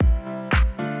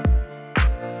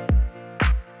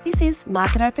This is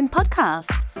MarketOpen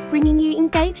podcast, bringing you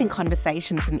engaging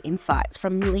conversations and insights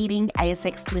from leading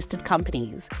ASX-listed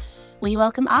companies. We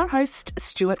welcome our host,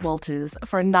 Stuart Walters,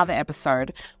 for another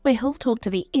episode where he'll talk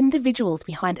to the individuals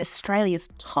behind Australia's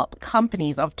top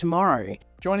companies of tomorrow.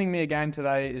 Joining me again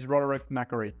today is Roderick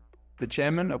McIllree, the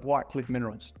chairman of Whitecliff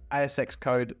Minerals, ASX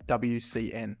code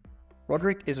WCN.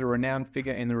 Roderick is a renowned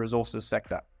figure in the resources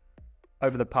sector.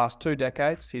 Over the past 2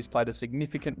 decades, he's played a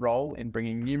significant role in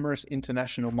bringing numerous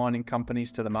international mining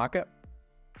companies to the market,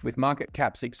 with market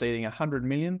caps exceeding 100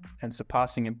 million and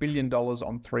surpassing $1 billion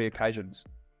on 3 occasions.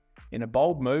 In a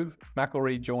bold move,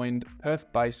 McIllree joined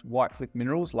Perth-based Whitecliff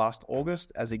Minerals last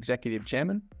August as executive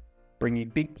chairman, bringing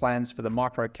big plans for the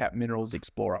micro-cap minerals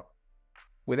explorer.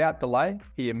 Without delay,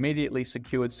 he immediately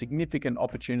secured significant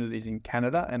opportunities in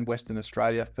Canada and Western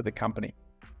Australia for the company.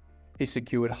 He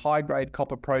secured high-grade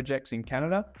copper projects in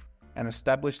Canada and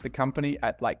established the company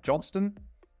at Lake Johnston,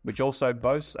 which also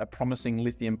boasts a promising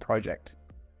lithium project.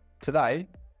 Today,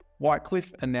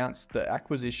 Whitecliff announced the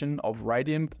acquisition of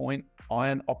Radium Point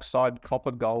iron oxide,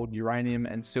 copper, gold, uranium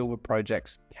and silver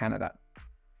projects, Canada.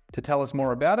 To tell us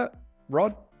more about it,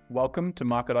 Rod, welcome to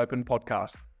MarketOpen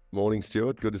podcast. Morning,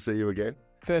 Stuart. Good to see you again.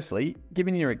 Firstly,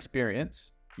 given your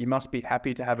experience, you must be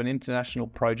happy to have an international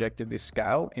project of this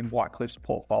scale in Whitecliff's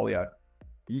portfolio.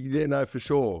 Yeah, no, for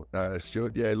sure,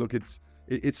 Stuart. Yeah, look, it's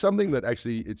something that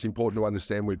actually it's important to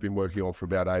understand we've been working on for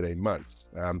about 18 months.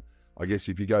 I guess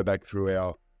if you go back through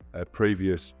our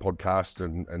previous podcast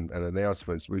and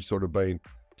announcements, we've sort of been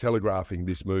telegraphing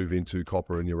this move into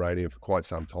copper and uranium for quite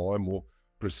some time, or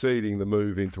preceding the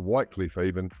move into Whitecliff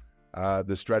even.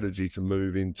 The strategy to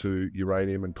move into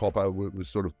uranium and copper was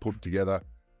sort of put together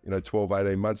 12,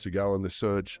 18 months ago, and the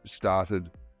surge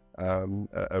started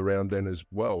around then as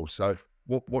well. So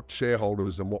what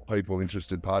shareholders and what people,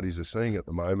 interested parties are seeing at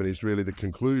the moment is really the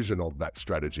conclusion of that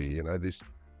strategy,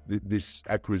 this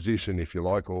acquisition, if you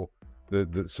like, or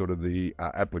the sort of the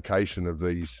application of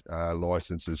these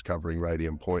licenses covering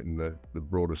Radium Point and the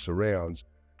broader surrounds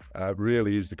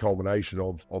really is the culmination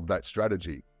of that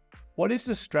strategy. What is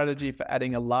the strategy for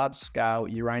adding a large-scale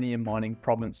uranium mining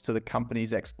province to the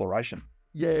company's exploration?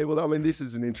 Yeah, well, I mean, this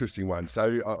is an interesting one.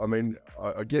 So,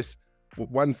 I guess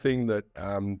one thing that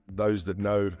those that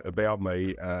know about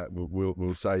me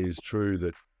will say is true,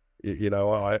 that,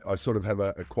 I sort of have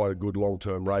quite a good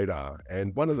long-term radar.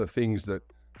 And one of the things that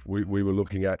we were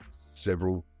looking at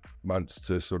several months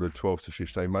to sort of 12 to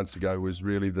 15 months ago was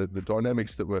really the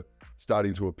dynamics that were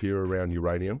starting to appear around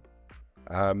uranium.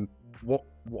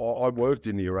 I worked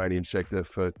in the uranium sector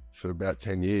for about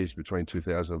 10 years, between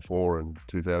 2004 and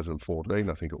 2014,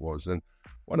 I think it was. And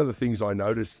one of the things I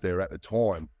noticed there at the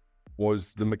time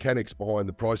was the mechanics behind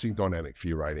the pricing dynamic for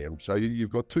uranium. So you've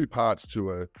got 2 parts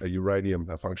to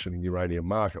a functioning uranium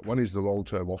market. One is the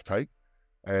long-term offtake,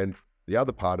 and the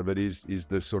other part of it is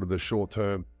the sort of the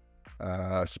short-term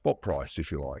spot price,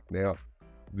 if you like. Now,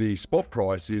 the spot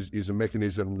price is a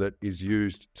mechanism that is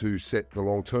used to set the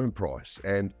long-term price.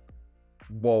 And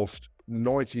whilst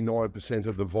 99%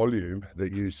 of the volume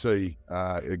that you see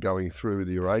going through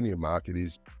the uranium market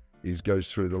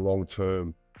goes through the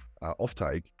long-term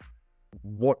offtake,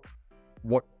 what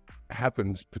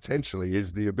happens potentially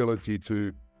is the ability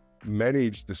to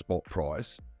manage the spot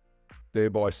price,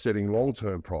 thereby setting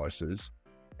long-term prices,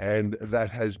 and that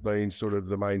has been sort of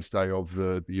the mainstay of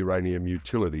the uranium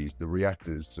utilities, the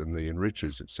reactors and the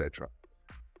enrichers, etc.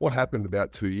 What happened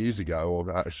about 2 years ago,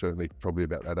 or certainly probably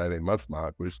about that 18-month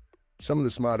mark, was some of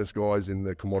the smartest guys in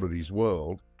the commodities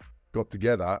world got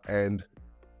together and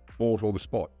bought all the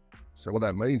spot. So what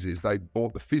that means is they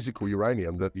bought the physical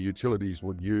uranium that the utilities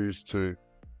would use to,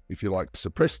 if you like,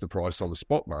 suppress the price on the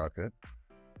spot market,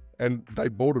 and they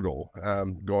bought it all.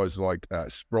 Guys like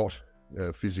Sprott,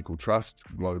 Physical Trust,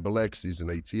 Global X is an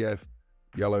ETF,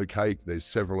 Yellow Cake, there's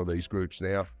several of these groups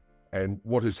now. And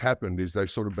what has happened is they've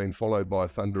sort of been followed by a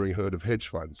thundering herd of hedge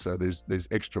funds. So there's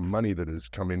extra money that has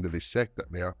come into this sector.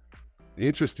 Now, the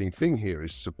interesting thing here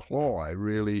is supply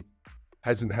really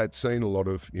hasn't seen a lot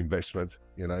of investment.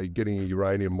 Getting a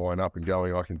uranium mine up and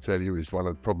going, I can tell you, is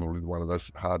probably one of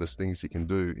the hardest things you can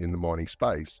do in the mining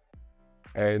space.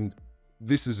 And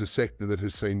this is a sector that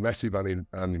has seen massive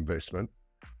uninvestment,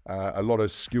 a lot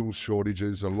of skills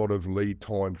shortages, a lot of lead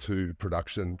time to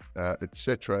production,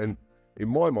 etc. And in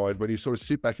my mind, when you sort of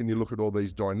sit back and you look at all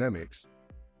these dynamics,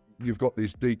 you've got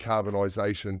this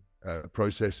decarbonisation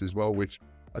process as well, which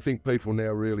I think people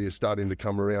now really are starting to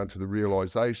come around to the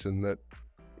realisation that,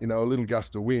 a little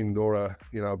gust of wind or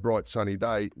a bright sunny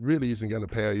day really isn't going to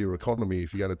power your economy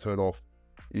if you're going to turn off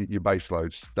your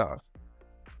baseload stuff.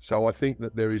 So I think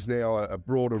that there is now a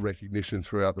broader recognition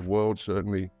throughout the world,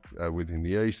 certainly within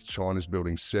the East. China's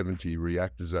building 70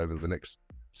 reactors over the next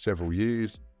several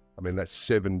years. I mean, that's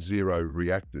 70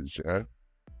 reactors, you know.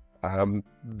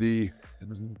 The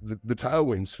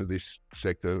tailwinds for this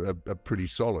sector are pretty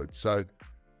solid. So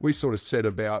we sort of set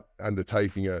about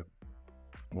undertaking a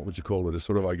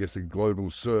sort of, I guess, a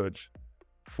global search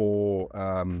for,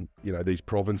 these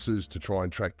provinces to try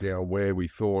and track down where we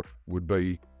thought would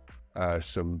be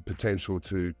some potential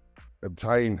to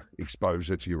obtain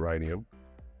exposure to uranium.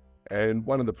 And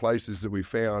one of the places that we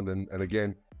found, and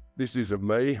again, this isn't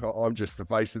me, I'm just the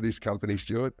face of this company,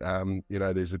 Stuart.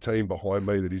 There's a team behind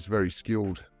me that is very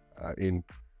skilled in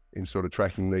sort of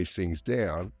tracking these things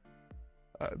down.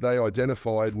 They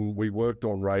identified, and we worked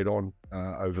on radon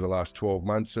over the last 12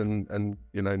 months, and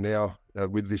now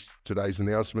with today's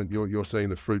announcement, you're seeing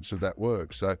the fruits of that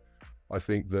work. So I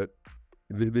think that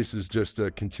this is just a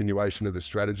continuation of the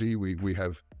strategy. We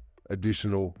have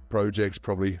additional projects,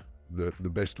 probably the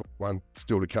best one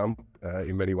still to come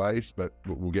in many ways, but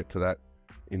we'll get to that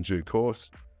in due course.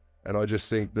 And I just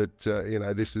think that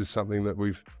this is something that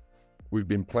we've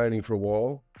been planning for a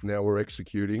while. Now we're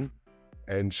executing,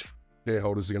 and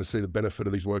shareholders are going to see the benefit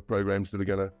of these work programs that are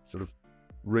going to sort of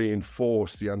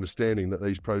reinforce the understanding that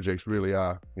these projects really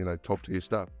are, top tier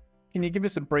stuff. Can you give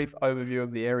us a brief overview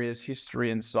of the area's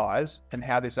history and size, and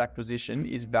how this acquisition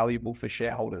is valuable for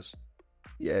shareholders?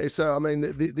 Yeah, so I mean,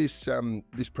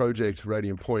 this project,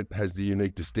 Radium Point, has the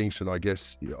unique distinction, I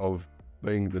guess, of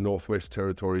being the Northwest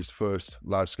Territory's first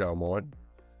large-scale mine.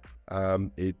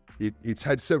 It's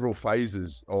had several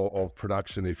phases of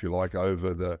production, if you like,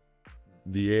 over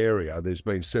the area. There's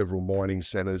been several mining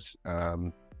centres,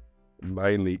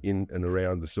 mainly in and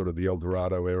around the sort of the El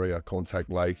Dorado area.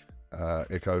 Contact Lake,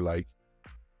 Echo Lake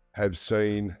have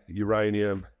seen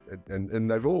uranium, and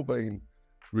they've all been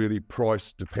really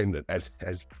price dependent, as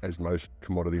most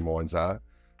commodity mines are.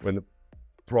 When the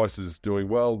price is doing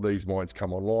well, these mines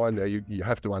come online. Now you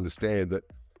have to understand that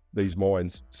these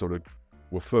mines sort of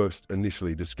were first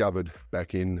initially discovered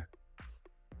back in,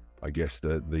 I guess,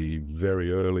 the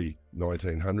very early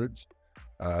 1900s.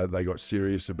 They got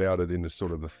serious about it in the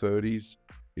sort of the 30s.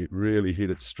 It really hit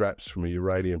its straps from a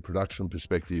uranium production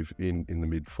perspective in the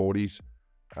mid 40s.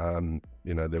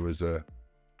 There was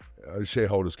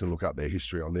shareholders can look up their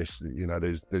history on this.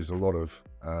 There's a lot of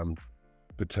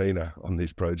patina on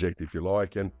this project, if you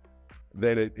like. And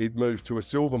then it moved to a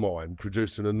silver mine,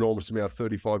 produced an enormous amount,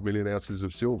 35 million ounces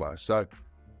of silver. So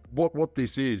what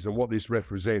this is and what this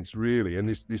represents really, and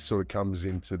this sort of comes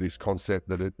into this concept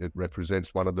that it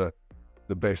represents one of the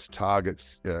best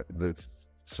targets that's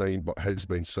has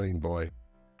been seen by,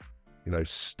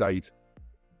 state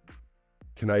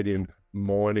Canadian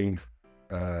mining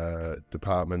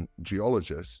department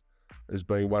geologists as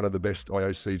being one of the best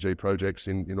IOCG projects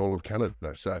in all of Canada.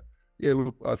 So yeah,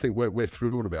 look, I think we're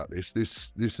thrilled about this.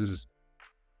 This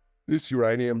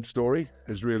uranium story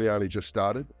has really only just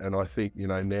started, and I think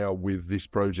now with this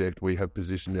project we have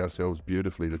positioned ourselves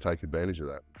beautifully to take advantage of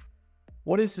that.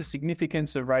 What is the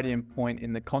significance of Radium Point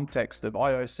in the context of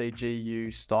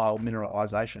IOCGU style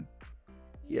mineralisation?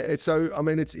 Yeah, so I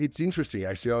mean it's interesting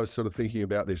actually. I was sort of thinking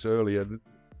about this earlier.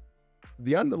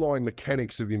 The underlying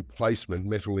mechanics of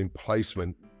metal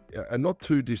emplacement, are not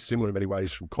too dissimilar in many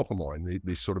ways from copper mine,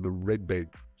 this sort of the red bed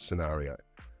scenario.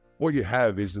 What you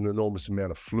have is an enormous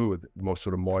amount of fluid that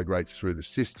sort of migrates through the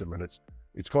system, and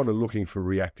it's kind of looking for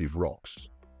reactive rocks.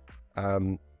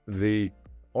 The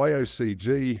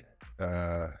IOCG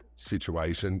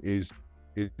situation is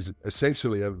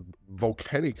essentially a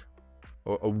volcanic,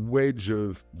 or a wedge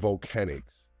of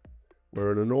volcanics,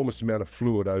 where an enormous amount of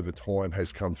fluid over time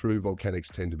has come through. Volcanics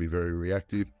tend to be very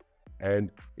reactive,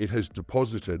 and it has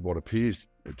deposited what appears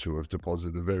to have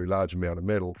deposited a very large amount of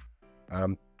metal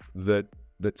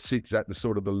that sits at the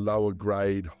sort of the lower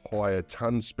grade, higher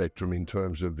ton spectrum in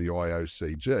terms of the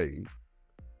IOCG,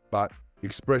 but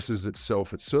expresses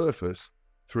itself at surface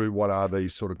through what are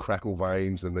these sort of crackle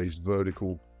veins and these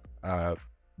vertical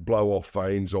blow-off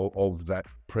veins of that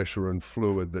pressure and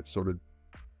fluid that sort of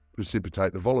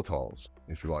precipitate the volatiles,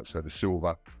 if you like, so the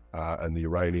silver and the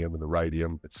uranium and the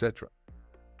radium, etc.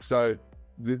 So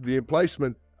the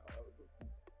emplacement,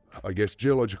 I guess,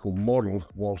 geological model,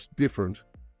 whilst different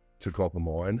to copper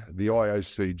mine, the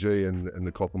IOCG and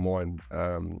the copper mine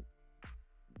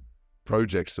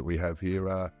projects that we have here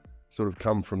are sort of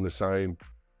come from the same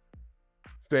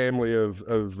family of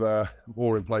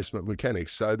ore emplacement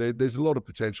mechanics. So there's a lot of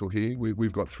potential here.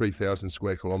 We've got 3,000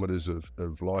 square kilometres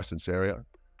of licence area.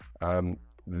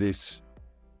 There's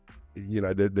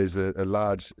a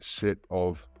large set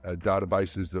of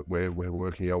databases that we're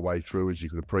working our way through, as you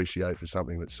could appreciate, for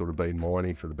something that's sort of been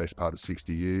mining for the best part of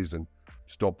 60 years and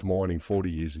stopped mining 40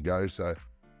 years ago. So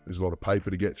there's a lot of paper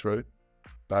to get through.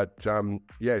 But some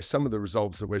of the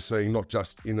results that we're seeing, not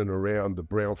just in and around the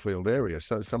brownfield area,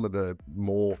 so some of the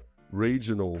more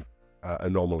regional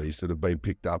anomalies that have been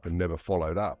picked up and never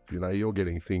followed up. You're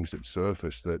getting things at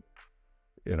surface that,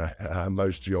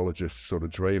 most geologists sort of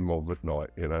dream of at night,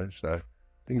 so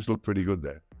things look pretty good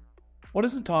there. What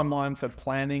is the timeline for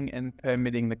planning and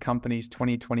permitting the company's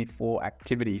 2024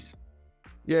 activities?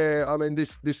 Yeah, I mean,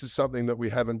 this is something that we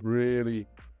haven't really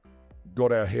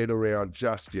got our head around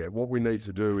just yet. What we need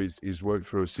to do is work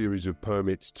through a series of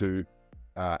permits to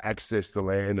access the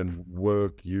land and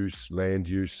land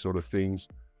use sort of things.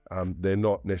 They're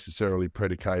not necessarily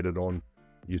predicated on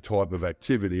your type of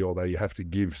activity, although you have to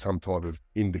give some type of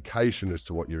indication as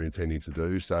to what you're intending to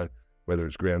do. So whether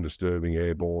it's ground disturbing,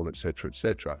 airborne, et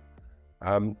cetera,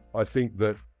 I think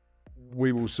that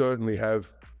we will certainly have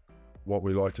what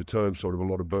we like to term sort of a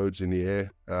lot of birds in the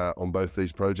air on both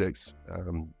these projects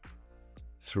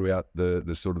throughout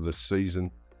the sort of the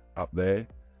season up there.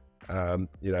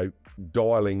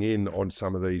 Dialing in on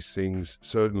some of these things,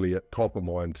 certainly at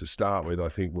Coppermine to start with, I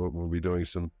think we'll be doing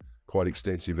some quite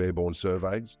extensive airborne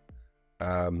surveys.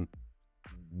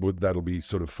 That'll be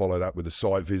sort of followed up with a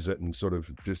site visit and sort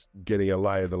of just getting a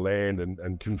lay of the land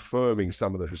and confirming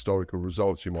some of the historical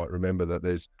results. You might remember that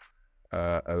there's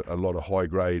a lot of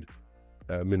high-grade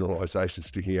mineralisation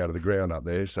sticking out of the ground up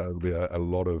there, so there'll be a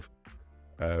lot of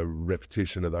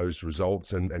repetition of those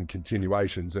results and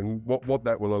continuations. And what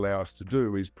that will allow us to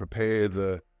do is prepare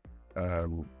the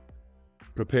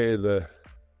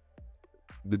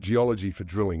geology for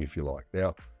drilling, if you like.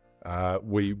 Now,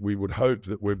 we would hope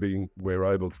that we're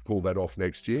able to pull that off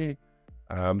next year.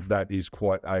 That is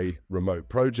quite a remote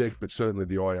project, but certainly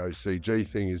the IOCG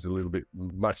thing is a little bit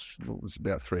it's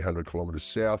about 300 kilometres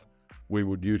south. We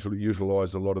would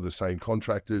utilise a lot of the same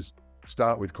contractors.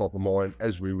 Start with Coppermine.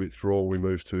 As we withdraw, we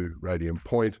move to Radium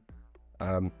Point.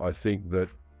 I think that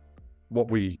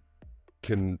what we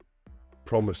can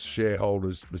promise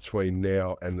shareholders between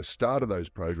now and the start of those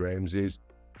programs is,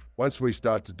 once we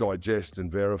start to digest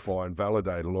and verify and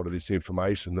validate a lot of this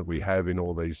information that we have in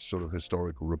all these sort of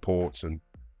historical reports and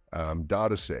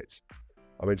data sets,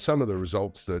 I mean, some of the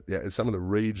results some of the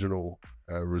regional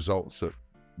results that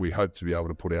we hope to be able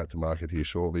to put out to market here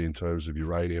shortly in terms of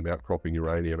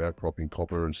outcropping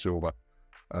copper and silver,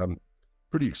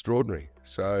 pretty extraordinary.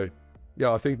 So,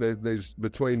 I think that there's,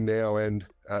 between now and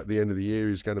the end of the year,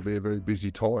 is going to be a very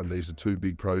busy time. These are two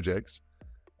big projects.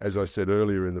 As I said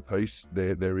earlier in the piece,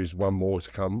 there is one more to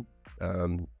come,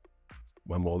 one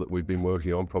more that we've been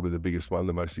working on, probably the biggest one,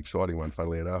 the most exciting one,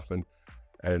 funnily enough,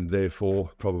 and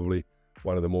therefore probably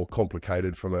one of the more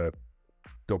complicated from a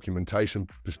documentation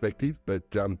perspective, but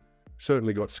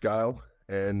certainly got scale,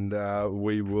 and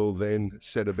we will then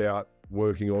set about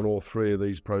working on all three of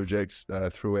these projects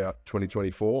throughout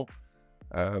 2024.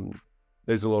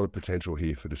 There's a lot of potential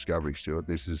here for discovery, Stuart.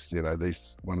 This is,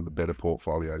 one of the better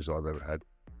portfolios I've ever had.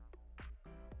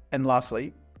 And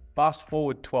lastly, fast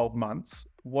forward 12 months,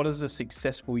 what does a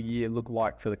successful year look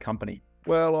like for the company?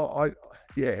 Well,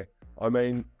 I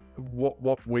mean,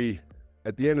 what we,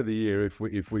 at the end of the year, if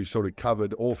we sort of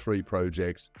covered all three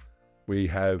projects, we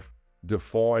have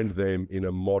defined them in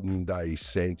a modern day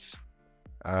sense.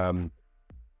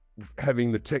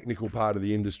 Having the technical part of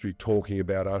the industry talking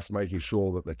about us, making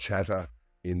sure that the chatter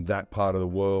in that part of the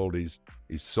world is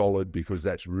solid, because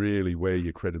that's really where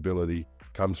your credibility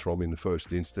comes from in the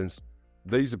first instance.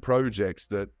 These are projects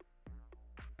that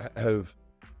have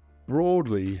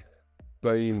broadly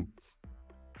been,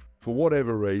 for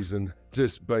whatever reason,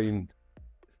 just been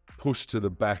pushed to the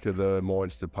back of the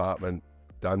mines department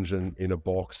dungeon in a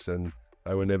box, and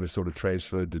they were never sort of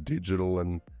transferred to digital,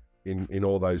 and in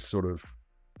all those sort of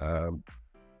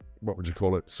what would you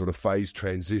call it, sort of phase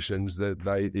transitions, that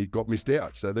it got missed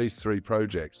out. So these three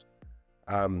projects,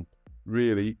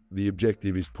 really the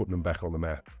objective is putting them back on the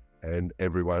map, and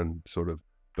everyone sort of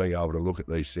being able to look at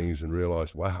these things and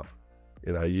realise, wow,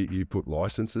 you put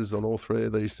licenses on all three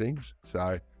of these things.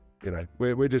 So,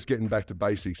 we're just getting back to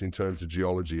basics in terms of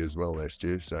geology as well there,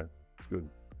 Stu, so it's good.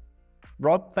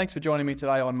 Rod, thanks for joining me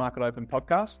today on Market Open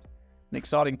Podcast. An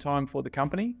exciting time for the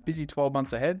company, busy 12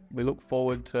 months ahead. We look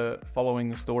forward to following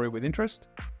the story with interest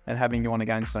and having you on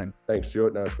again soon. Thanks,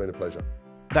 Stuart. No, it's been a pleasure.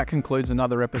 That concludes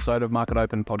another episode of Market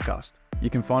Open Podcast. You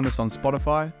can find us on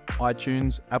Spotify,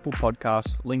 iTunes, Apple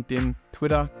Podcasts, LinkedIn,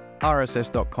 Twitter,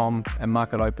 rss.com and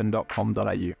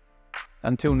marketopen.com.au.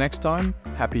 Until next time,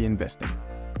 happy investing.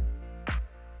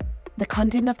 The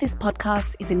content of this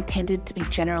podcast is intended to be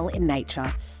general in nature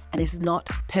and is not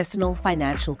personal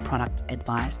financial product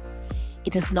advice.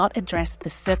 It does not address the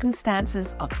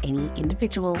circumstances of any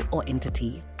individual or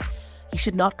entity. You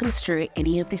should not construe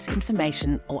any of this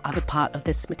information or other part of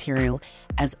this material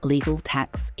as legal,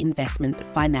 tax, investment,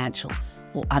 financial,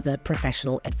 or other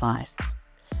professional advice.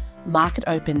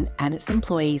 MarketOpen and its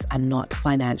employees are not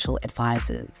financial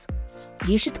advisors.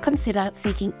 You should consider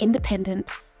seeking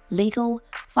independent, legal,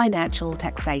 financial,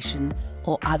 taxation,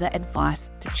 or other advice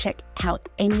to check how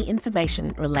any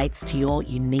information relates to your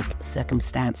unique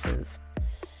circumstances.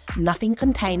 Nothing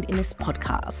contained in this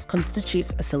podcast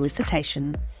constitutes a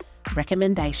solicitation,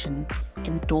 recommendation,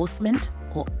 endorsement,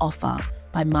 or offer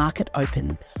by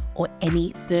MarketOpen or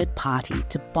any third party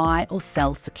to buy or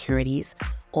sell securities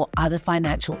or other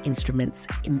financial instruments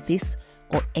in this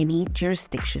or any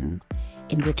jurisdiction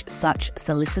in which such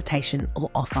solicitation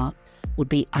or offer would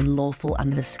be unlawful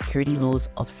under the security laws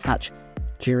of such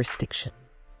jurisdiction.